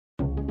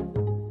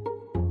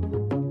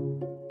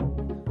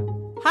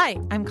Hi,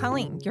 I'm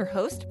Colleen, your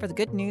host for the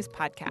Good News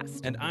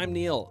Podcast. And I'm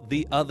Neil,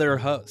 the other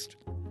host.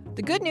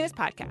 The Good News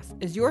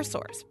Podcast is your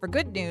source for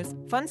good news,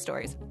 fun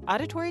stories,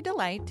 auditory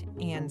delight,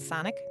 and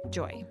sonic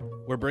joy.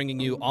 We're bringing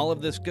you all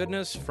of this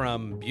goodness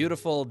from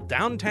beautiful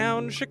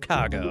downtown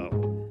Chicago.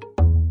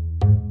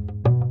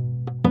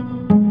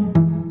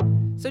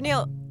 So,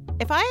 Neil,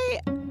 if I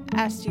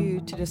asked you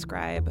to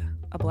describe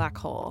a black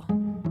hole,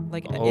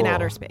 like in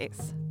outer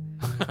space,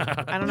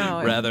 I don't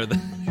know. Rather than...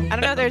 I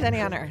don't know if there's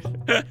any on Earth.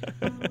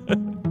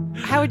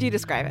 How would you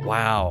describe it?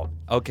 Wow.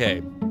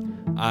 Okay.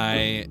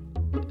 I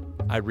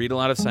read a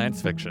lot of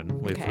science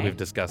fiction. We've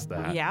discussed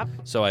that. Yeah.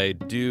 So I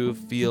do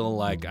feel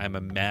like I'm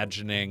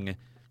imagining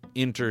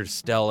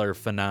interstellar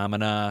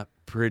phenomena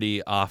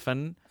pretty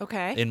often.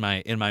 Okay. In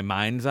my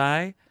mind's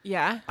eye.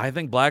 Yeah. I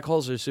think black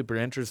holes are super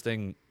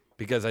interesting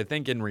because I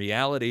think in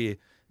reality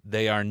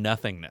they are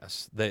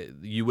nothingness.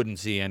 You wouldn't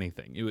see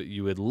anything.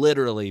 You would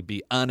literally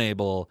be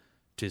unable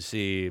to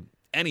see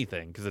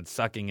anything because it's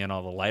sucking in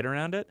all the light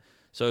around it.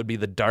 So it would be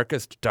the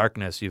darkest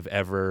darkness you've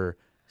ever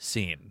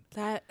seen.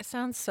 That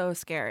sounds so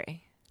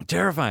scary.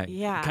 Terrifying.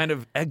 Yeah. Kind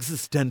of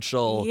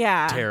existential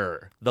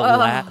terror.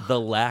 The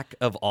lack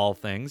of all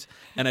things.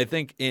 And I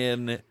think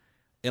in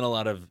a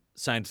lot of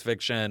science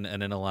fiction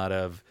and in a lot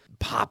of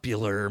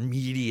popular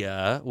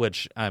media,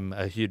 which I'm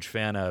a huge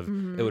fan of,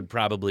 it would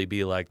probably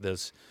be like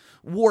this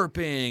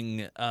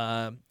warping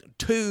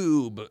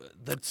tube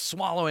that's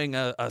swallowing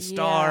a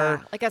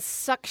star. Yeah, like a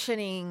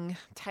suctioning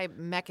type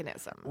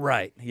mechanism.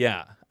 Right,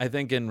 yeah. I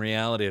think in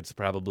reality it's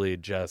probably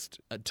just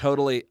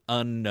totally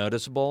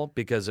unnoticeable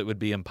because it would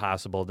be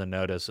impossible to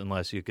notice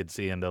unless you could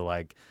see into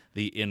like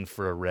the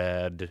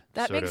infrared.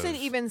 That makes it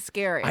even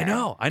scarier. I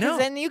know. Because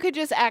then you could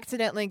just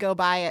accidentally go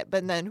by it,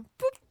 but then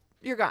boop,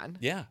 you're gone.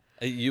 Yeah.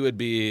 You would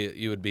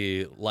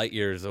be light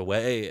years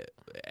away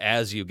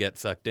as you get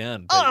sucked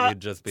in, but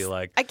you'd just be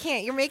like, I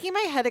can't. You're making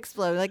my head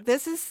explode. Like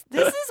this is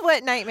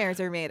what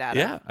nightmares are made out of.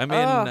 Yeah, I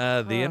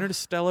mean, the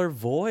interstellar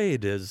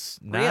void is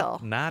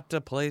not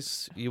a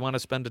place you want to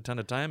spend a ton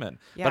of time in.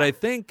 Yeah. But I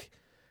think,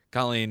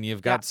 Colleen,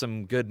 you've got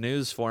some good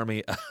news for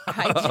me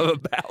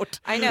about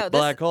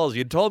black holes.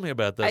 You told me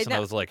about this, and I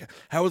was like,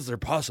 how is there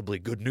possibly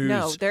good news?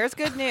 No, there's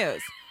good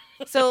news.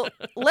 So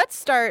let's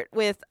start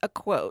with a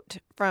quote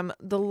from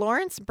the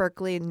Lawrence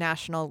Berkeley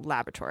National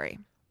Laboratory.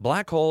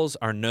 Black holes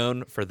are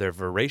known for their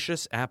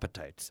voracious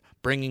appetites,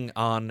 bringing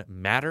on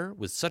matter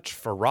with such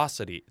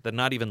ferocity that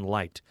not even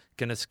light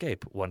can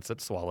escape once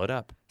it's swallowed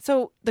up.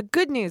 So the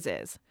good news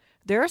is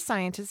there are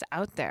scientists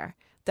out there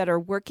that are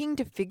working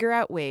to figure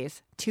out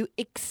ways to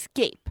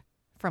escape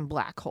from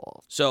black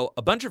holes. So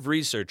a bunch of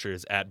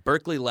researchers at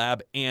Berkeley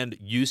Lab and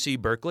UC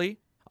Berkeley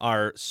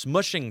are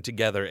smushing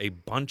together a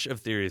bunch of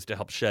theories to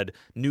help shed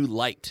new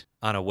light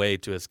on a way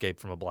to escape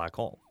from a black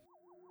hole.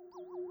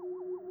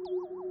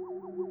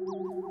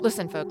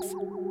 Listen, folks,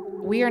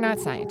 we are not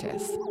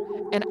scientists,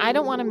 and I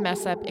don't want to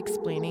mess up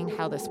explaining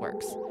how this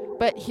works.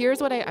 But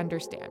here's what I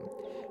understand.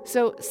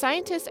 So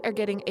scientists are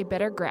getting a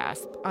better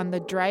grasp on the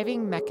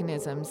driving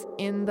mechanisms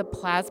in the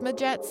plasma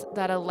jets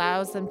that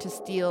allows them to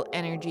steal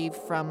energy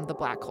from the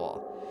black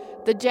hole.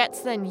 The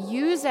jets then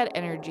use that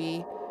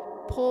energy,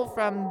 pull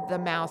from the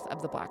mouth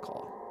of the black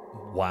hole.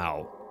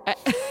 Wow.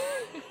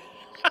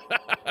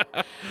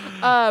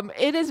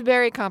 It is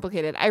very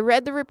complicated. I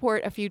read the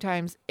report a few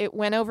times. It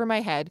went over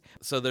my head.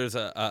 So there's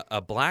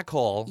a black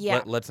hole.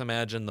 Yeah. Let's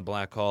imagine the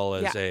black hole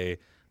is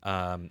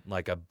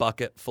like a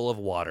bucket full of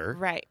water.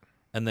 Right.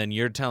 And then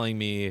you're telling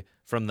me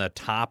from the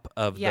top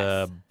of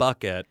the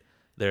bucket,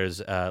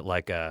 there's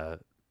like a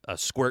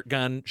squirt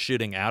gun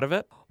shooting out of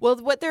it? Well,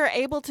 what they're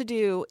able to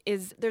do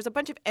is there's a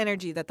bunch of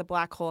energy that the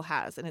black hole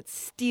has, and it's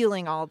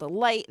stealing all the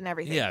light and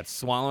everything. Yeah, it's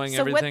swallowing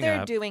everything up. So what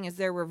they're up. doing is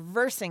they're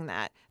reversing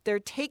that. They're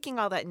taking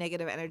all that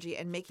negative energy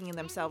and making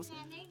themselves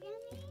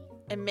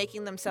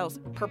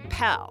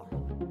propel.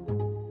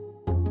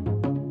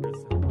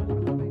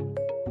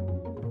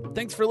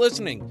 Thanks for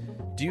listening.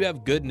 Do you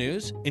have good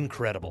news?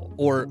 Incredible.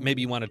 Or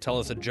maybe you want to tell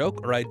us a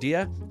joke or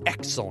idea?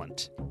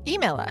 Excellent.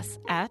 Email us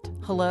at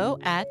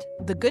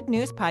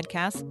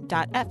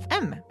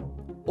hello@thegoodnewspodcast.fm.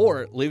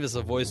 Or leave us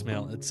a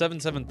voicemail at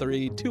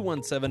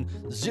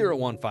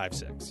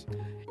 773-217-0156.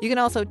 You can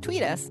also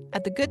tweet us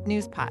at The Good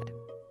News Pod.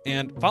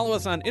 And follow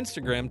us on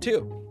Instagram,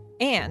 too.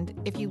 And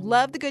if you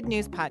love The Good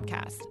News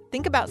Podcast,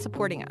 think about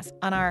supporting us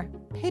on our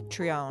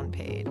Patreon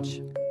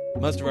page.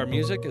 Most of our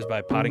music is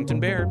by Poddington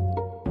Bear.